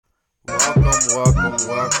welcome.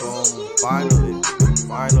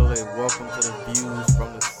 Finally, welcome to the Views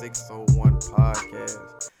from the 601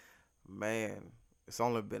 podcast. Man, it's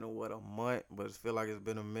only been a month, but it feel like it's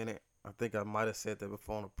been a minute. I think I might have said that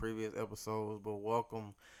before in the previous episodes, but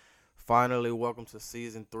welcome to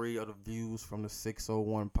season 3 of the Views from the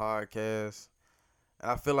 601 podcast.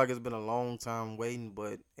 And I feel like it's been a long time waiting,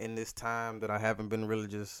 but in this time that I haven't been really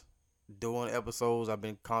just doing episodes, I've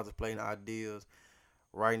been contemplating ideas,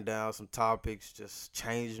 writing down some topics, just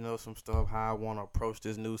changing up some stuff, how I want to approach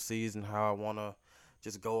this new season, how I want to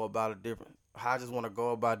just go about it different, how I just want to go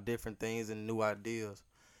about different things and new ideas.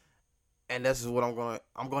 And this is what I'm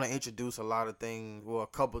gonna introduce a lot of things, well, a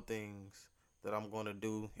couple things that I'm gonna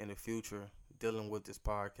do in the future dealing with this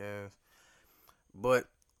podcast. But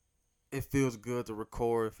it feels good to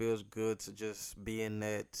record. It feels good to just be in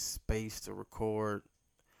that space to record.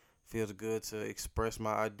 Feels good to express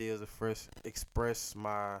my ideas, express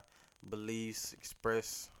my beliefs,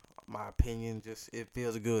 express my opinion. Just it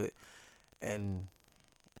feels good, and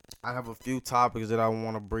I have a few topics that I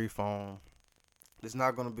want to brief on. It's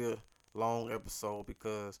not gonna be a long episode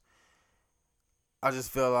because I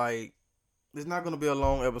just feel like it's not gonna be a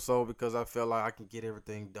long episode because I feel like I can get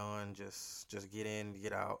everything done. Just get in,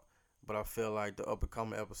 get out. But I feel like the up and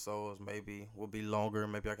coming episodes maybe will be longer.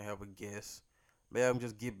 Maybe I can have a guest. Maybe I can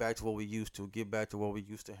just get back to what we used to, get back to what we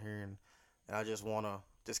used to hearing. And I just want to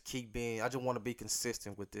I just want to be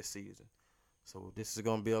consistent with this season. So this is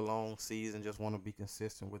going to be a long season. Just want to be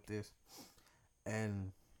consistent with this.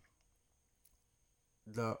 And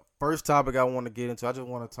the first topic I want to get into, I just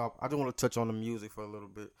want to touch on the music for a little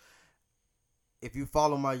bit. If you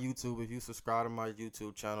follow my YouTube, if you subscribe to my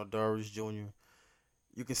YouTube channel, Darius Jr.,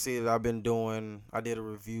 you can see that I did a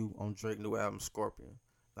review on Drake's new album, Scorpion.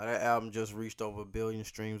 Now, that album just reached over 1 billion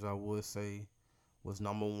streams, I would say, was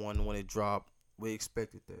number one when it dropped. We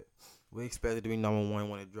expected that. We expected to be number one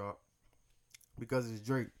when it dropped because it's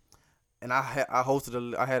Drake. And I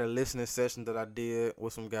had a listening session that I did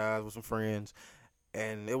with some guys, with some friends,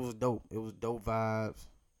 and it was dope. It was dope vibes,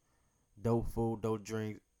 dope food, dope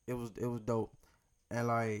drinks. It was dope. And,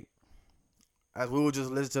 like, as we would just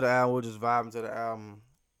listen to the album, we were just vibing to the album.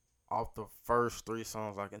 Off the first 3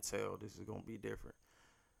 songs, I can tell this is going to be different.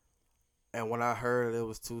 And when I heard it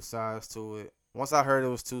was 2 sides to it, once I heard it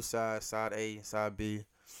was 2 sides, side A, side B,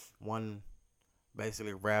 one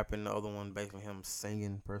basically rapping, the other one basically him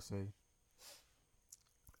singing per se,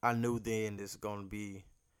 I knew then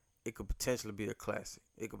it could potentially be a classic.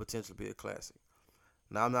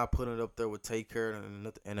 Now, I'm not putting it up there with Take Care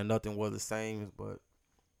and Nothing Was the Same, but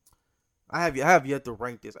I have yet to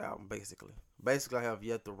rank this album, basically. I have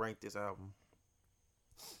yet to rank this album.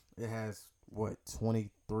 It has,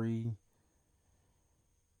 23,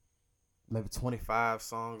 maybe 25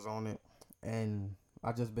 songs on it. And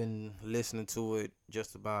I just been listening to it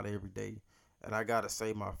just about every day. And I gotta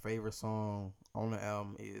say my favorite song on the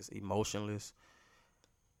album is Emotionless.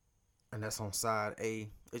 And that's on side A.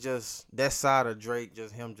 It's just, that side of Drake,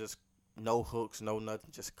 just him just no hooks, no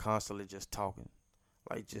nothing, just constantly just talking.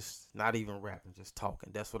 Like, just not even rapping, just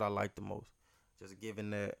talking. That's what I like the most. Just giving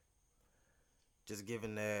that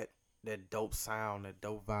dope sound, that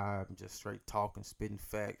dope vibe, just straight talking, spitting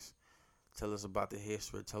facts. Tell us about the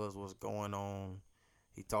history, tell us what's going on.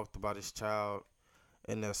 He talked about his child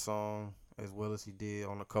in that song as well as he did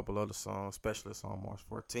on a couple other songs, especially on March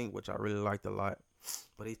 14th, which I really liked a lot.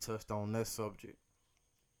 But he touched on that subject.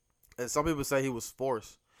 And some people say he was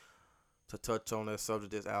forced to touch on that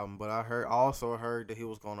subject this album, but I also heard that he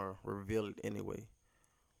was gonna reveal it anyway.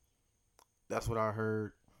 That's what I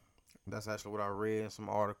heard. That's actually what I read in some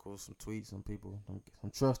articles, some tweets, some people,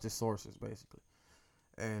 some trusted sources, basically.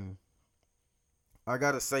 And I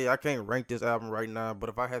gotta say, I can't rank this album right now, but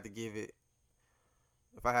if I had to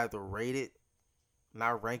rate it,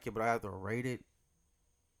 not rank it, but I had to rate it,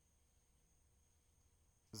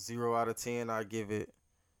 0 out of 10, I give it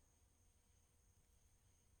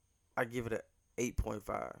an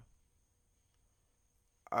 8.5.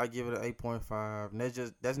 I give it an 8.5.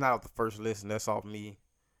 And that's not off the first listen. That's off me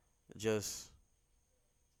just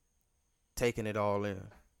taking it all in.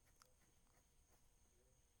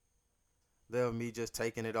 That's me just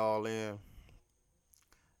taking it all in.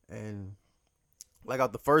 And like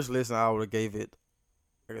off the first listen, I would have gave it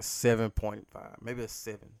like a 7.5, maybe a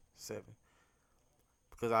 7,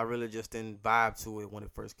 because I really just didn't vibe to it when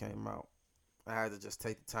it first came out. I had to just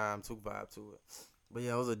take the time to vibe to it. But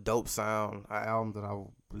yeah, it was a dope sound, an album that I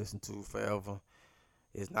will listen to forever.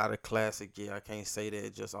 It's not a classic yet. I can't say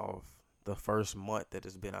that just off the first month that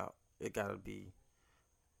it's been out. It gotta be.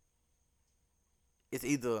 It's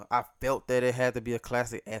either I felt that it had to be a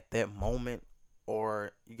classic at that moment,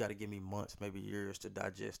 or you got to give me months, maybe years to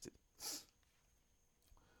digest it.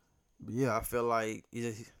 But yeah, I feel like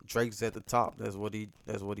Drake's at the top. That's what he.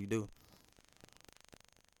 That's what he do.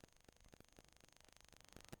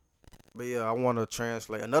 But yeah, I want to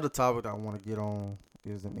translate another topic that I want to get on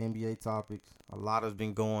is the NBA topics. A lot has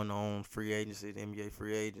been going on free agency, the NBA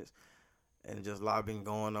free agents, and just a lot been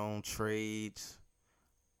going on trades,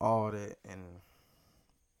 all that. And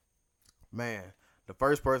man, the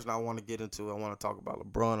first person I want to get into, I want to talk about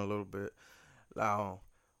LeBron a little bit. Now,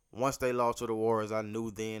 once they lost to the Warriors, I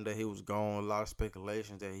knew then that he was gone. A lot of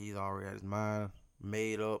speculations that he's already had his mind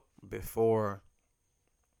made up before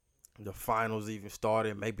the finals even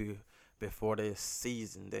started, maybe before the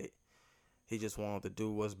season, that he just wanted to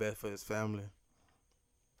do what's best for his family.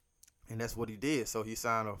 And that's what he did. So he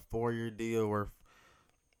signed a 4-year deal worth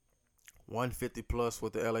 150 plus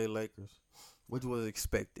with the LA Lakers, which was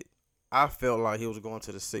expected. I felt like he was going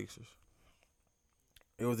to the Sixers.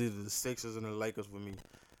 It was either the Sixers and the Lakers with me.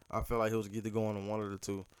 I felt like he was either going to one of the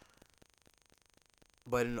two.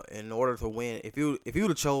 But in order to win, if you would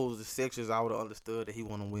have chose the Sixers, I would have understood that he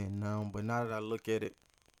want to win now. But now that I look at it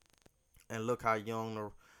and look how young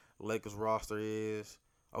the Lakers roster is,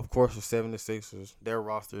 of course the 76ers, their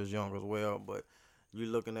roster is young as well. But you're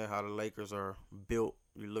looking at how the Lakers are built.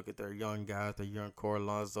 You look at their young guys, their young core,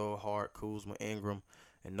 Lonzo, Hart, Kuzma, Ingram,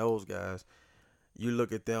 and those guys. You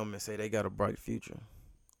look at them and say they got a bright future.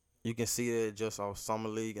 You can see that just off Summer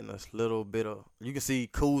League and a little bit of, you can see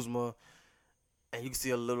Kuzma and you can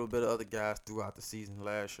see a little bit of other guys throughout the season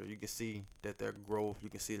last year. You can see that their growth,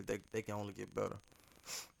 you can see that they can only get better.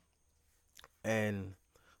 And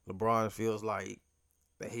LeBron feels like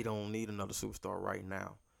that he don't need another superstar right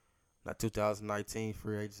now. Now 2019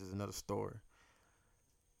 free agents is another story.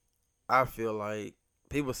 I feel like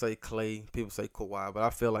people say Clay, people say Kawhi, but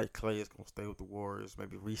I feel like Clay is going to stay with the Warriors,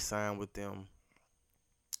 maybe re-sign with them.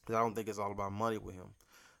 Because I don't think it's all about money with him.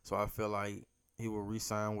 So I feel like he will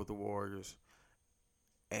re-sign with the Warriors.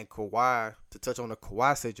 And Kawhi, to touch on the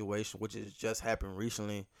Kawhi situation, which has just happened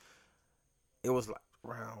recently, it was like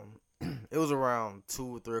around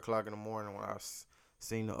 2 or 3 o'clock in the morning when I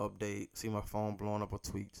seen the update, see my phone blowing up with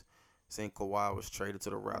tweets, saying Kawhi was traded to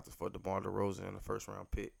the Raptors for DeMar DeRozan in the first round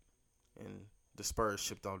pick. And the Spurs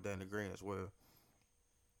shipped off Danny Green as well.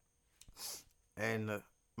 And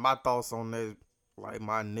my thoughts on that, like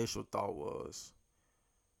my initial thought was,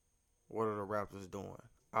 what are the Raptors doing?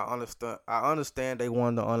 I understand they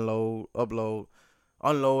wanted to unload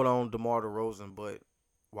on DeMar DeRozan, but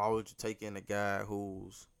why would you take in a guy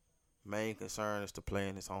whose main concern is to play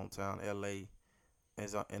in his hometown, LA,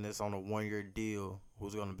 and it's on a 1-year deal,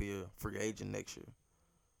 who's going to be a free agent next year?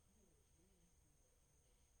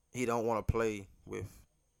 He don't want to play with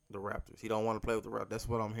the Raptors. He don't want to play with the Raptors. That's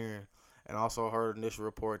what I'm hearing. And I also heard an initial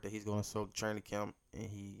report that he's going to show the training camp and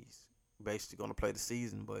he's basically going to play the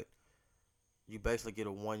season, but you basically get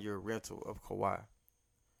a 1-year rental of Kawhi.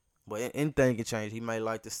 But anything can change. He may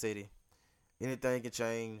like the city. Anything can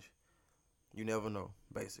change. You never know,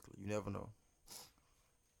 basically. You never know.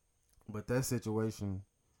 But that situation,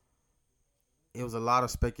 it was a lot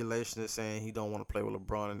of speculation saying he don't want to play with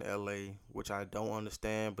LeBron in LA, which I don't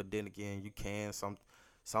understand. But then again, you can some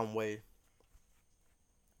way.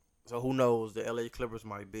 So who knows? The LA Clippers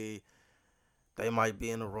they might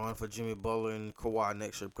be in the run for Jimmy Butler and Kawhi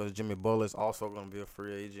next year because Jimmy Butler is also going to be a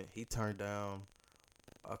free agent. He turned down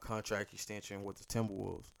a contract extension with the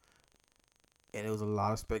Timberwolves, and it was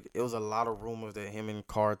a lot of rumors that him and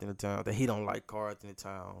Karl-Anthony Towns, that he don't like Karl-Anthony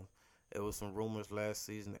Towns. There was some rumors last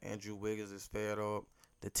season that Andrew Wiggins is fed up.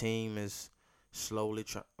 The team is slowly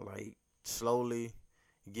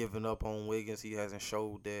giving up on Wiggins. He hasn't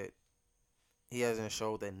showed that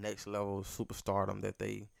next level superstardom that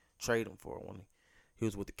they trade him for when he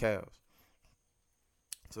was with the Cavs.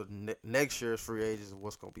 So next year's free agents is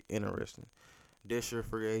what's going to be interesting. This year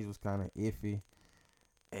free agent was kind of iffy.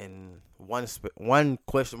 And one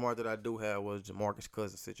question mark that I do have was JaMarcus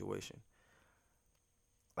Cousins' situation.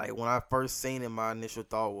 Like, when I first seen it, my initial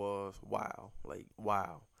thought was, wow. Like,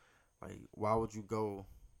 why would you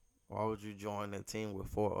join that team with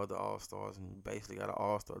 4 other All-Stars and basically got an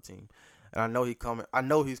All-Star team? And I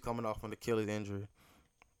know he's coming off an Achilles injury.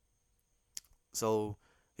 So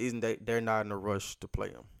they're not in a rush to play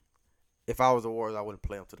him. If I was the Warriors, I wouldn't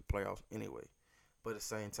play him to the playoffs anyway. But at the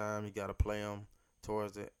same time, you got to play him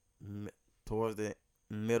towards the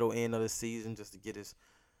middle end of the season just to get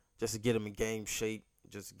him in game shape,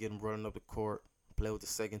 just to get him running up the court, play with the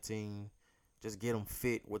second team, just get him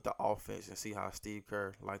fit with the offense and see how Steve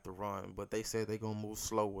Kerr like to run. But they said they're going to move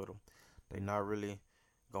slow with him. They're not really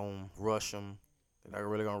going to rush him. They're not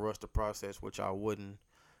really going to rush the process, which I wouldn't.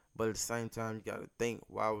 But at the same time, you gotta think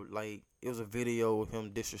why would like it was a video of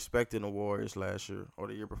him disrespecting the Warriors last year or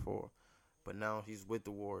the year before, but now he's with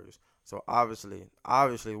the Warriors. So obviously,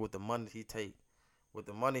 with the money he take, with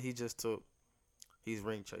the money he just took, he's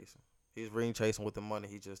ring chasing. He's ring chasing with the money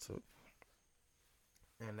he just took,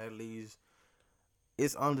 and that leaves.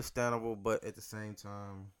 It's understandable, but at the same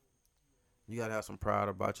time, you gotta have some pride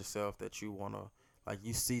about yourself that you wanna like.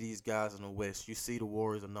 You see these guys in the West. You see the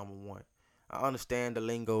Warriors are number one. I understand the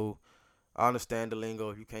lingo. I understand the lingo.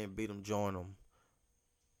 If you can't beat them, join them.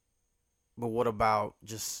 But what about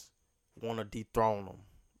just want to dethrone them?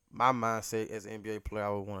 My mindset as an NBA player, I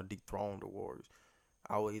would want to dethrone the Warriors.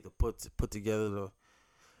 I would either put together the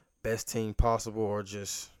best team possible, or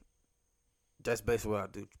just that's basically what I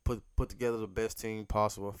do. Put together the best team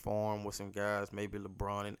possible, farm with some guys, maybe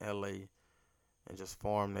LeBron in LA, and just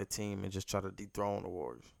farm that team and just try to dethrone the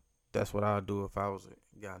Warriors. That's what I'd do if I was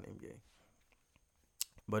a guy in the NBA.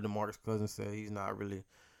 But DeMarcus Cousins said he's not really.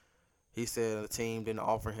 He said the team didn't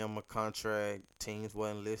offer him a contract. Teams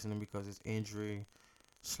wasn't listening because his injury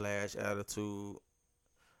slash attitude.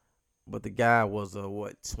 But the guy was a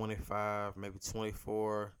 25, maybe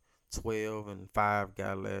 24, 12, and 5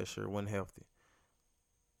 guy last year, wasn't healthy.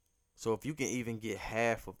 So if you can even get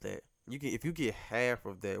half of that, if you get half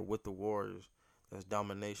of that with the Warriors, that's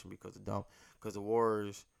domination because the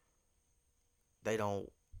Warriors they don't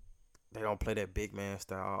play that big man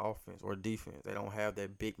style offense or defense. They don't have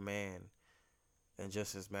that big man, and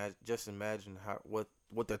just imagine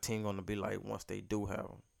what their team gonna be like once they do have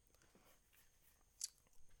them.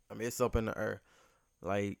 I mean, it's up in the air.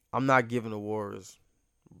 Like, I'm not giving the Warriors,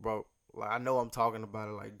 bro. Like, I know I'm talking about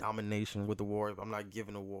it like domination with the Warriors, but I'm not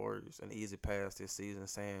giving the Warriors an easy pass this season,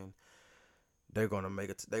 saying they're gonna make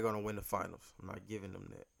it. They're gonna win the finals. I'm not giving them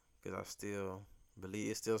that because I still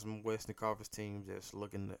believe it's still some Western Conference teams that's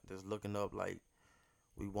looking up like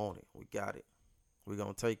we want it, we got it, we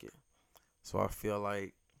gonna take it. So I feel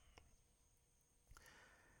like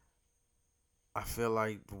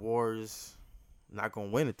the Warriors not gonna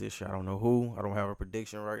win it this year. I don't know who. I don't have a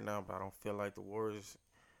prediction right now, but I don't feel like the Warriors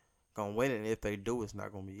gonna win it. And if they do, it's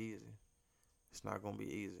not gonna be easy. It's not gonna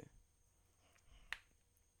be easy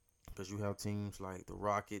because you have teams like the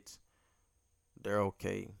Rockets. They're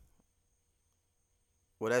okay.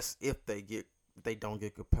 Well, that's if they don't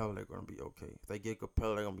get Capella, they're gonna be okay. If they get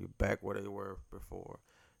Capella, they're gonna be back where they were before.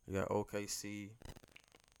 You got OKC.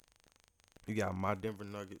 You got my Denver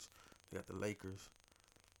Nuggets. You got the Lakers.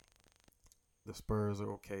 The Spurs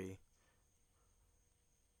are okay.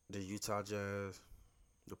 The Utah Jazz.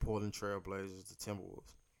 The Portland Trailblazers. The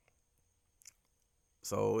Timberwolves.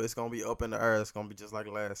 So it's gonna be up in the air. It's gonna be just like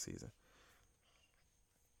last season.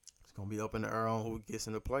 It's gonna be up in the air on who gets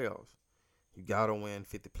in the playoffs. You gotta win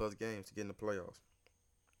 50 plus games to get in the playoffs,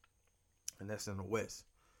 and that's in the West.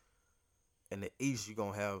 In the East,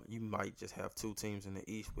 you might just have 2 teams in the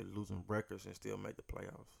East with losing records and still make the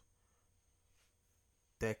playoffs.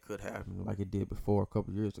 That could happen like it did before a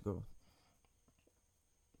couple years ago.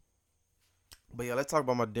 But yeah, let's talk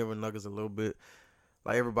about my Denver Nuggets a little bit.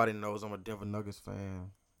 Like everybody knows, I'm a Denver Nuggets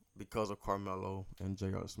fan because of Carmelo and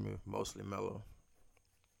J.R. Smith, mostly Melo.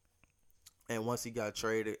 And once he got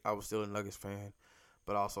traded, I was still a Nuggets fan,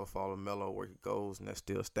 but I also follow Melo where he goes, and that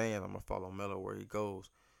still stands. I'm gonna follow Melo where he goes,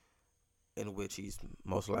 in which he's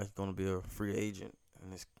most likely gonna be a free agent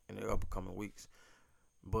in the upcoming weeks.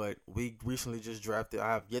 But we recently just drafted.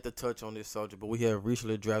 I have yet to touch on this subject, but we have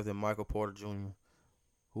recently drafted Michael Porter Jr.,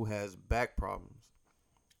 who has back problems.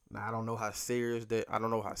 Now I don't know how serious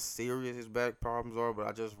his back problems are, but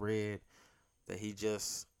I just read that he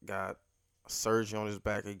just got surgery on his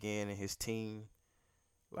back again, and his team,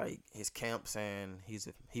 like his camp, saying he's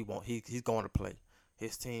going to play.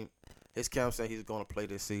 His camp saying he's going to play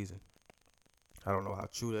this season. I don't know how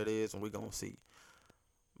true that is, and we're gonna see.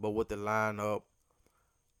 But with the lineup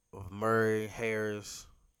of Murray, Harris,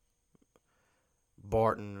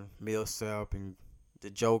 Barton, Millsap, and the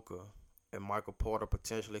Joker, and Michael Porter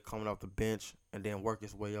potentially coming off the bench and then work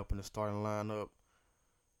his way up in the starting lineup,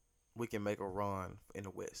 we can make a run in the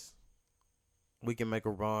West. We can make a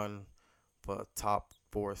run for a top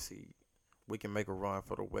 4 seed. We can make a run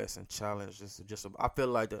for the West and challenge. I feel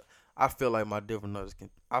like my Denver Nuggets can.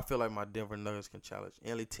 I feel like my Denver Nuggets can challenge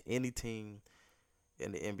any team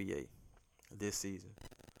in the NBA this season.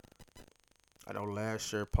 I know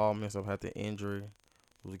last year Paul Millsap had the injury.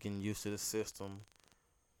 Was getting used to the system.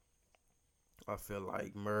 I feel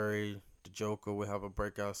like Murray, the Joker, will have a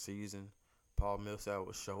breakout season. Paul Millsap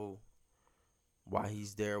will show why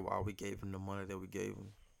he's there, why we gave him the money that we gave him.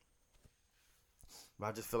 But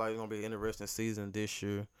I just feel like it's going to be an interesting season this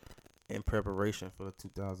year in preparation for the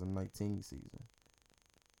 2019 season.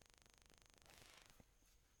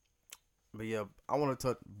 But yeah, I want to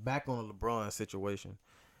touch back on the LeBron situation,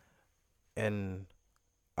 and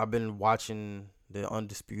I've been watching the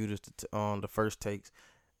Undisputed on the first takes,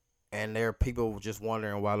 and there are people just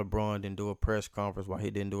wondering why LeBron didn't do a press conference, why he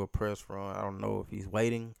didn't do a press run. I don't know if he's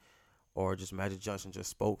waiting or just Magic Johnson just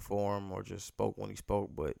spoke for him or just spoke when he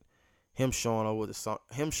spoke, but him showing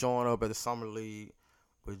up at the summer league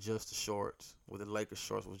with just the shorts, with the Lakers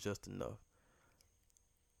shorts, was just enough.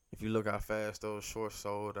 If you look how fast those shorts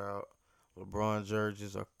sold out, LeBron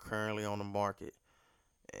jerseys are currently on the market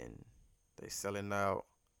and they selling out.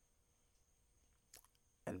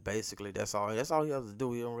 And basically, that's all. That's all he has to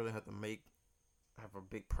do. He don't really have to have a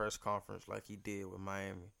big press conference like he did with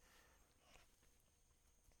Miami.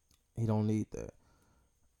 He don't need that.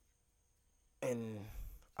 And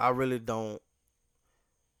I really don't.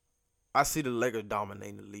 I see the Lakers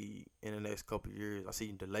dominating the league in the next couple of years. I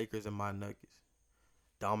see the Lakers and my Nuggets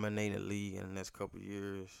dominating the league in the next couple of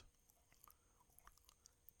years.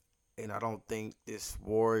 And I don't think this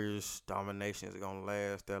Warriors domination is gonna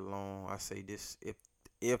last that long. I say this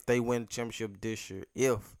if they win the championship this year,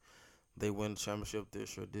 if they win the championship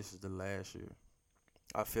this year, this is the last year.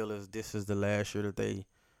 I feel as this is the last year that they.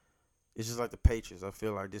 It's just like the Patriots. I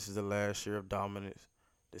feel like this is the last year of dominance.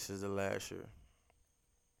 This is the last year.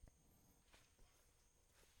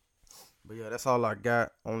 But yeah, that's all I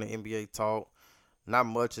got on the NBA talk. Not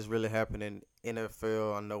much is really happening in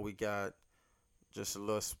NFL. I know we got just a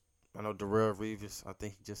little. I know Darrell Reeves. I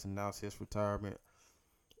think he just announced his retirement.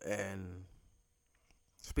 And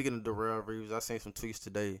speaking of Darrell Reeves, I seen some tweets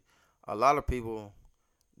today. A lot of people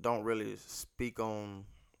don't really speak on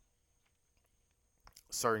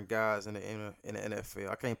certain guys in the NFL.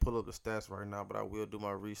 I can't pull up the stats right now, but I will do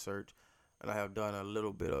my research, and I have done a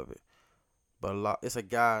little bit of it. But it's a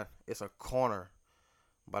guy, it's a corner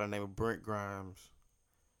by the name of Brent Grimes,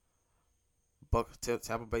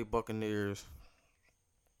 Tampa Bay Buccaneers.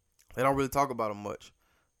 They don't really talk about him much.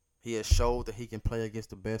 He has showed that he can play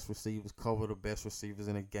against the best receivers, cover the best receivers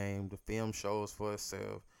in the game. The film shows for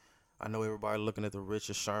itself. I know everybody looking at the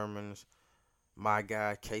Richard Shermans, my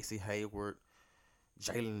guy Casey Hayward,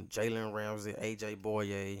 Jalen Ramsey, AJ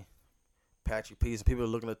Boye, Patrick Peterson. People are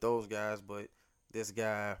looking at those guys, but this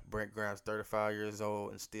guy, Brent Grimes, 35 years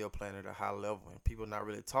old and still playing at a high level. And people are not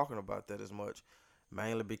really talking about that as much,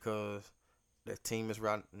 mainly because their team is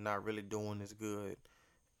not really doing as good.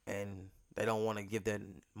 And they don't want to give that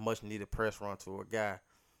much needed press run to a guy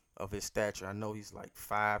of his stature. I know he's like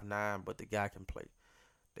 5'9", but the guy can play.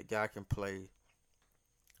 The guy can play.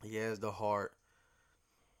 He has the heart.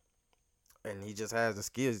 And he just has the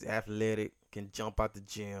skills. He's athletic, can jump out the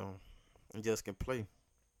gym, and just can play.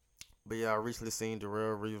 But yeah, I recently seen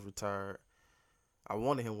Darrell Reeves retired. I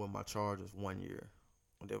wanted him with my Chargers 1 year.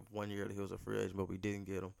 That 1 year that he was a free agent, but we didn't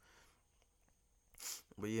get him.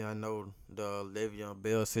 But yeah, I know the Le'Veon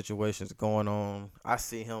Bell situation is going on. I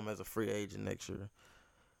see him as a free agent next year.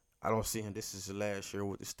 I don't see him. This is his last year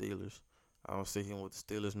with the Steelers. I don't see him with the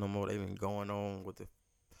Steelers no more. They've been going on with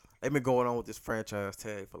this franchise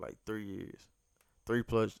tag for like 3 years.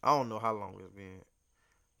 3+. I don't know how long it's been.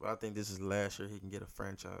 But I think this is the last year he can get a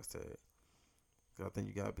franchise tag. Because I think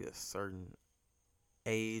you got to be a certain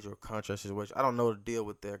age or contract situation. I don't know the deal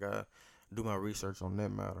with that. I got to do my research on that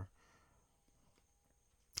matter.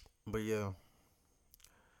 But yeah,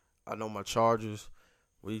 I know my Chargers.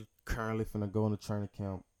 We currently finna go into training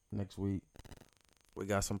camp next week. We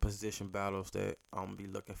got some position battles that I'm gonna be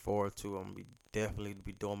looking forward to. I'm gonna be definitely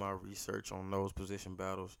be doing my research on those position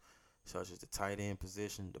battles, such as the tight end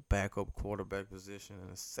position, the backup quarterback position,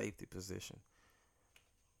 and the safety position.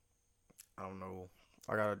 I don't know.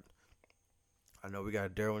 I know we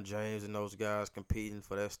got Derwin James and those guys competing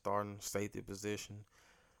for that starting safety position.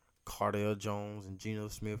 Cardale Jones and Geno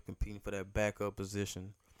Smith competing for that backup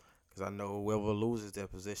position. Because I know whoever loses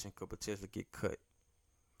that position could potentially get cut.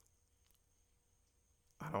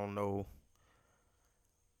 I don't know.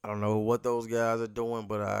 I don't know what those guys are doing,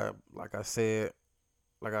 but I said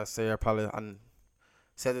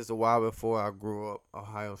this a while before. I grew up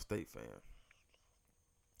Ohio State fan,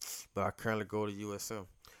 but I currently go to USM.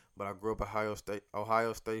 But I grew up Ohio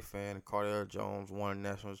State fan, and Cardale Jones won a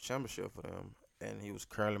national championship for them, and he was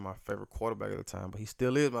currently my favorite quarterback at the time. But he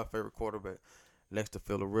still is my favorite quarterback next to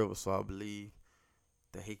Phillip Rivers. So I believe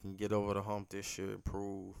that he can get over the hump this year and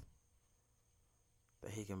prove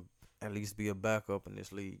that he can at least be a backup in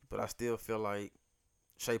this league. But I still feel like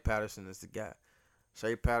Shea Patterson is the guy.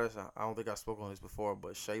 Shea Patterson, I don't think I spoke on this before,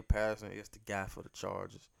 but Shea Patterson is the guy for the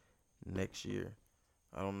Chargers next year.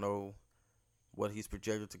 I don't know what he's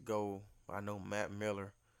projected to go. I know Matt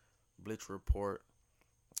Miller, Bleacher Report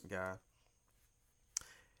guy.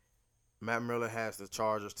 Matt Miller has the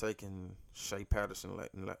Chargers taking Shea Patterson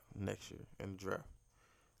next year in the draft.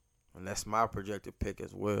 And that's my projected pick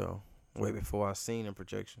as well, way before I seen the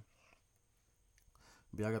projection.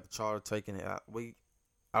 But I got the Chargers taking it. I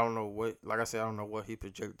don't know what, like I said, I don't know what he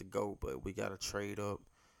projected to go, but we got to trade up,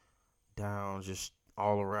 down, just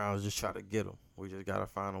all around, just try to get him. We just got to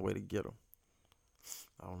find a way to get him.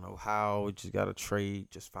 I don't know how, we just got to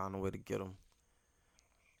trade, just find a way to get him.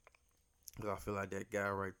 Because I feel like that guy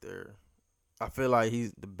right there, I feel like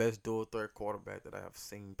he's the best dual threat quarterback that I have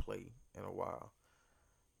seen play in a while.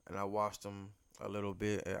 And I watched him a little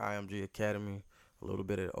bit at IMG Academy, a little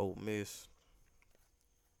bit at Ole Miss,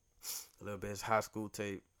 a little bit of his high school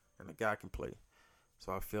tape, and the guy can play.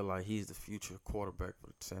 So I feel like he's the future quarterback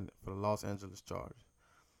for the Los Angeles Chargers.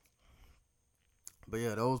 But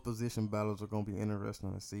yeah, those position battles are going to be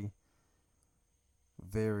interesting to see.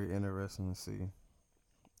 Very interesting to see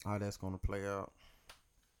how that's going to play out.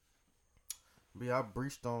 But yeah,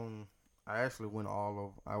 I actually went over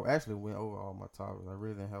all my topics. I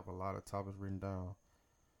really didn't have a lot of topics written down.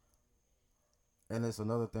 And it's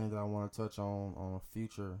another thing that I want to touch on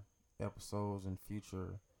future episodes and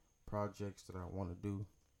future projects that I want to do.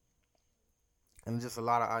 And just a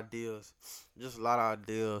lot of ideas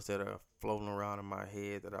that are floating around in my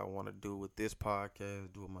head that I want to do with this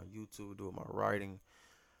podcast, do with my YouTube, do with my writing.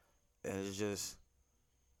 And it's just,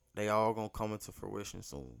 they all going to come into fruition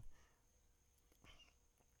soon.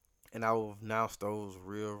 And I will announce those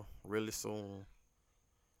really soon.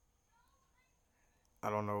 I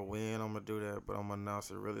don't know when I'm going to do that, but I'm going to announce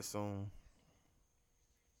it really soon.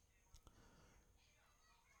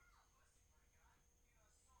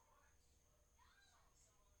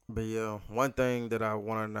 But yeah, one thing that I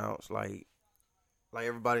want to announce, like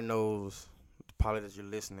everybody knows, probably that you're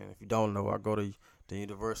listening. If you don't know, I go to the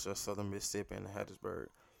University of Southern Mississippi in Hattiesburg.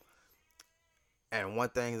 And one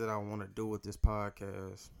thing that I want to do with this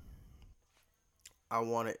podcast, I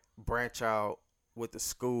want to branch out with the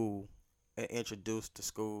school and introduce the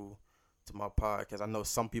school to my podcast. I know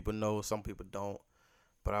some people know, some people don't,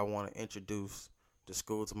 but I want to introduce the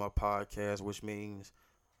school to my podcast, which means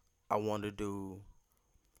I want to do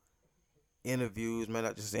interviews, man,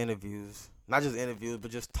 not just interviews, but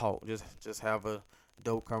just talk, just have a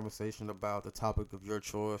dope conversation about the topic of your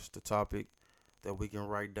choice, the topic that we can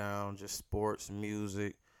write down, just sports,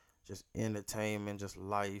 music, just entertainment, just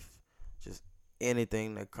life, just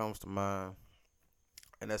anything that comes to mind.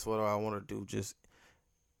 And that's what I want to do. Just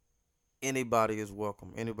anybody is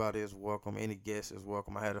welcome. Any guest is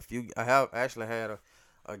welcome. I have actually had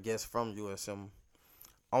a guest from USM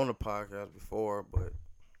on the podcast before, but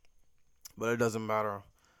it doesn't matter.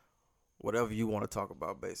 Whatever you want to talk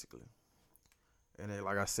about, basically. And then,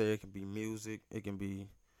 like I said, it can be music. It can be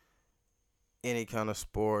any kind of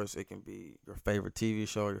sports. It can be your favorite TV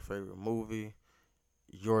show, your favorite movie,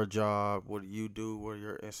 your job. What do you do? What are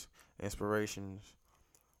your inspirations?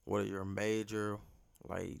 What are your major,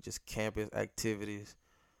 like, just campus activities?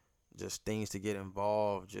 Just things to get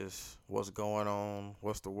involved. Just what's going on?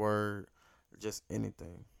 What's the word? Just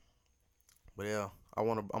anything. But yeah, I'm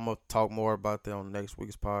gonna talk more about that on next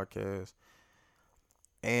week's podcast,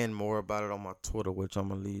 and more about it on my Twitter, which I'm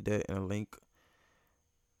gonna leave that in a link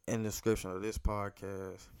in the description of this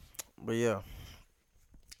podcast. But yeah,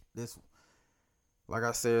 like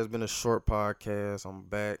I said, it's been a short podcast. I'm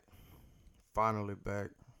back, finally back.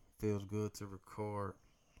 Feels good to record.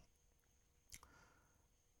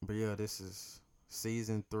 But yeah, this is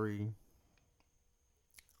season 3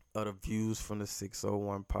 of the Views from the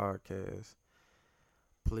 601 podcast.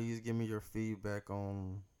 Please give me your feedback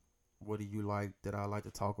on what do you like that I like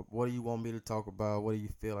to talk about. What do you want me to talk about? What do you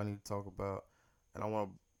feel I need to talk about? And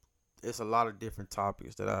it's a lot of different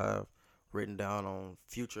topics that I have written down on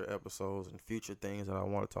future episodes and future things that I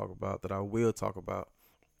want to talk about, that I will talk about.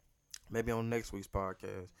 Maybe on next week's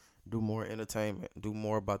podcast, do more entertainment, do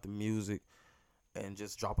more about the music, and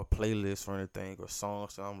just drop a playlist or anything, or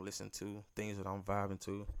songs that I'm listening to, things that I'm vibing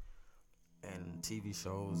to, and TV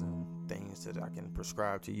shows and things that I can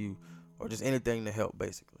prescribe to you, or just anything to help,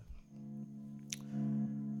 basically.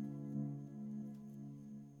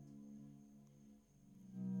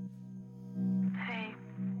 Hey,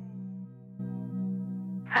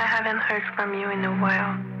 I haven't heard from you in a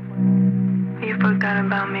while. You forgot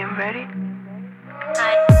about me already?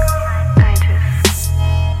 I just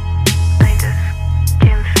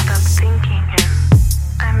can't stop thinking, and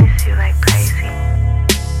I miss you like crazy.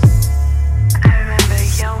 I remember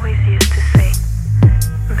you always used to say,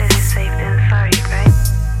 better safe than sorry, right?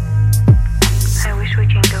 I wish we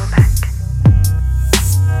can go back.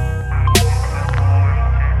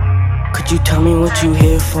 Could you tell me what you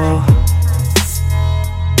here for?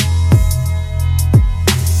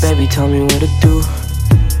 Baby, tell me what to do.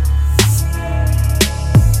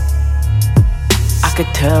 I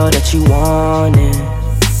could tell that you want it,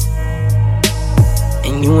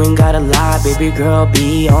 and you ain't gotta lie, baby girl,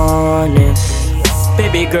 be honest.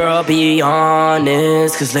 Baby girl, be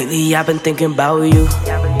honest, cause lately I've been thinking about you.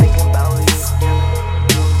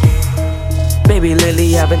 Baby,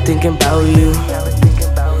 lately I've been thinking about you.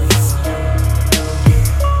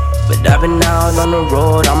 But I've been out on the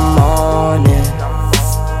road, I'm on it.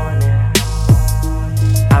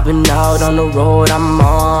 I've been out on the road, I'm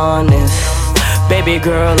honest. Baby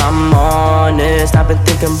girl, I'm honest. I've been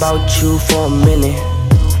thinking about you for a minute.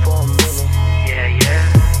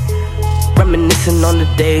 Reminiscing on the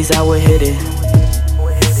days I would hit it.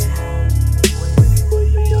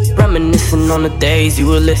 Reminiscing on the days you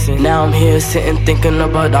would listen. Now I'm here sitting thinking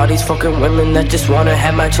about all these fucking women that just wanna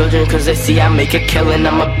have my children, cause they see I make a killing.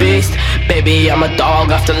 I'm a beast, baby, I'm a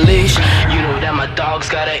dog off the leash. You know that my dog's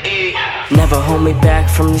gotta eat. Never hold me back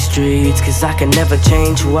from these streets, cause I can never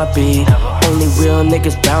change who I be. Only real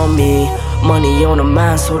niggas bound me. Money on the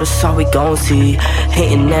mind, so that's all we gon' see.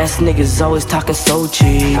 Hating ass niggas always talking so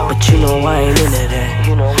cheap, but you know I ain't into that.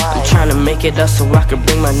 I'm tryna make it up so I can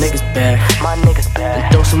bring my niggas back.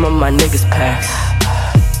 And throw some of my niggas packs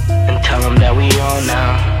and tell them that we on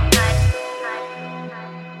now.